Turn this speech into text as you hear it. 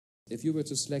If you were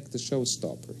to select the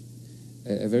showstopper,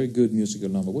 a very good musical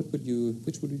number, which would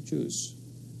you choose?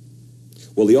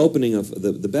 Well, the opening of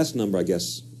the best number, I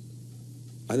guess.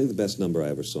 I think the best number I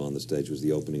ever saw on the stage was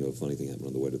the opening of A Funny Thing Happened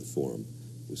on the Way to the Forum.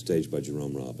 It was staged by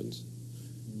Jerome Robbins,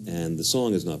 and the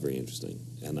song is not very interesting.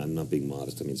 And I'm not being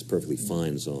modest. I mean, it's a perfectly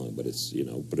fine song, but it's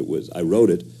but it was. I wrote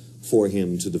it for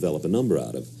him to develop a number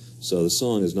out of. So the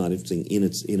song is not interesting in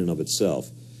and of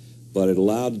itself. But it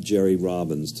allowed Jerry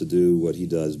Robbins to do what he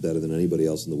does better than anybody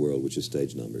else in the world, which is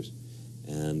stage numbers.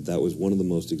 And that was one of the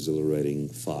most exhilarating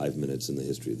 5 minutes in the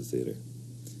history of the theater.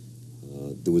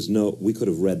 We could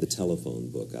have read the telephone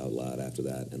book out loud after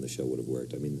that, and the show would have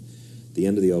worked. I mean, by the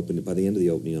end of the opening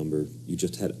number, you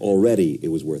just had already, it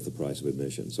was worth the price of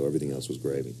admission, so everything else was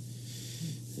gravy.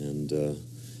 And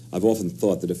I've often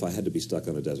thought that if I had to be stuck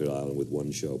on a desert island with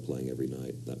one show playing every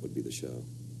night, that would be the show.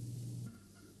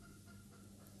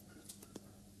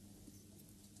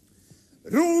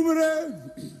 Romere,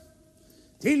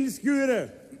 tilskuere,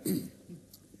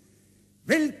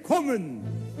 velkommen!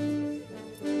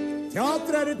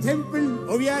 Teater et tempel,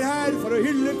 og vi her for å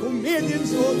hylle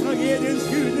komediens og tragediens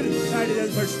guder, særlig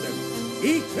den første.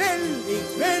 I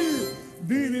kveld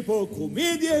byr vi på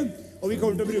komedie, og vi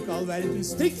kommer til å bruke all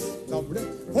verdens triks, gamle,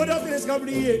 for at dere skal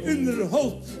bli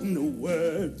underholdt.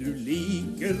 Noe du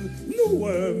liker,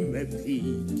 noe med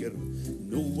piker.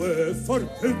 Noe for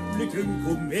publikum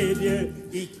komedie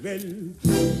I kveld.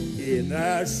 En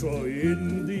så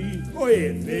yndig, og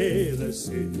en mere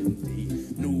syndig.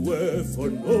 Noe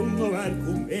for noen å være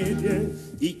komedie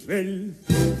I kveld.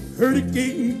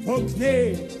 Hulking på kne,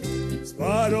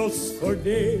 spar oss for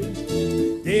det.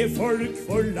 Det folk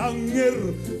forlanger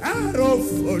å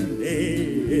få le.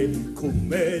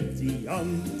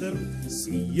 Komedianter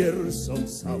sier som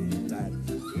sant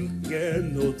ikke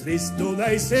noe trist og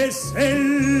nei seg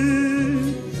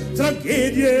selv.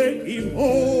 Tragedie I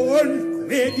morgen,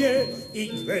 komedie I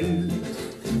kveld.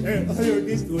 Jeg har hørt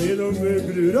historien om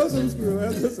brura som skulle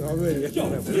være til sammen. Ja,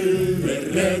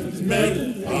 fruerødmer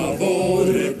av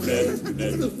våre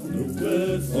plødmer.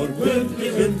 Noe for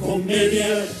publikum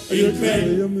komedie I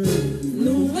kveld.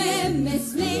 Noe med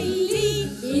smell I,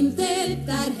 intet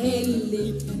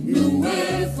hellig. Noe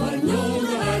for noen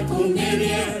å være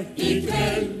komedie I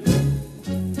kveld.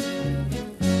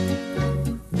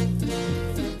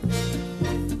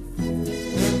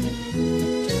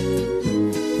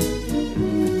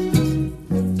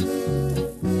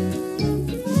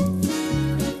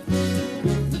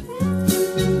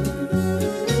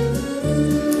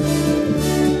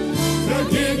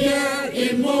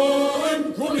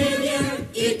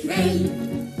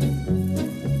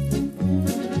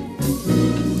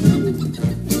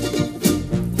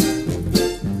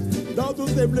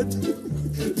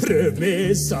 Prøv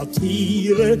med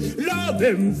satire, la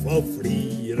dem få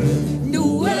flire.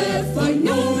 Noe for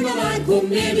noen å være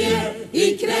komedie I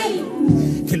kveld.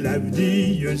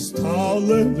 Claudius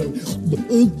tale.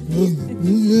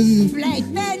 Fleit,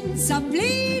 men så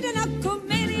blir det nok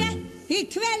komedie I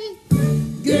kveld.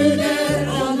 Guder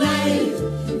og nei,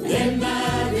 hvem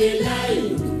vi lei?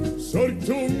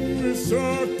 Sorgtunge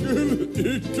saker,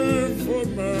 ikke for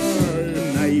meg.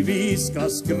 Nei, vi skal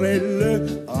skrelle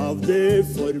av det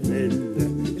formelle.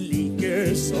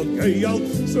 Like så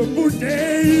gøyalt som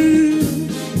bordell.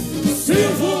 Se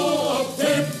på opp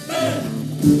teppet!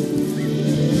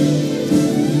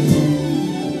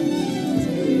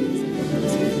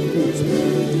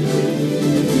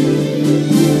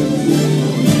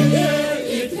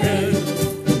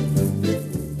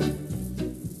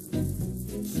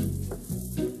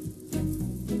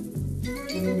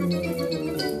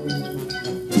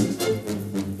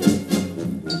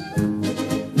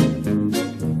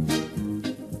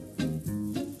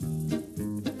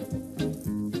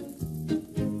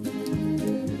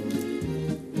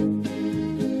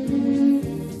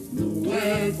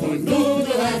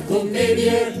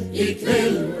 I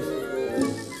kveld.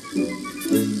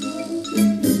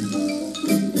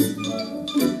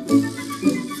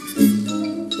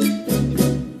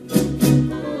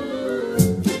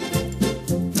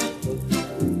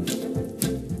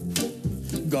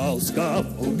 Galskap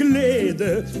og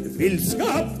glede,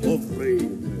 villskap og frøy.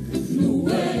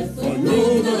 Noe for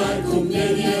noen å være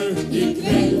komedie I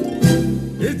kveld.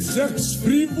 Et slags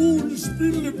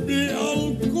frivolspill med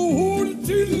alkohol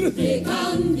til. Det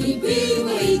kan vi by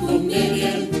på I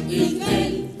komedie I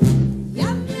kveld.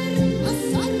 Jammer og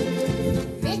sorg,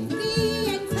 vekk I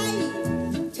en feil.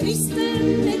 Triste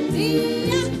med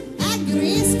tida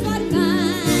gresk for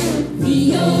meg. Vi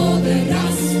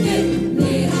overrasker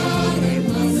med rare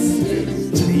masker.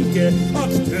 Slike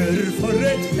aktør for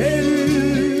et hell.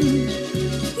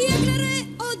 Jeglere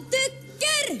og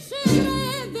dukker.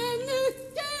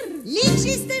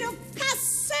 Likskister og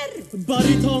kasser.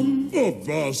 Bariton. Og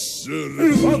basser.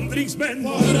 Vandringsmenn.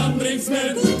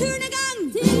 Forandringsmenn. God turnegang.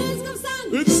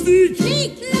 Tilhørskapssang. Et stik.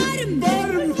 Klikk larm.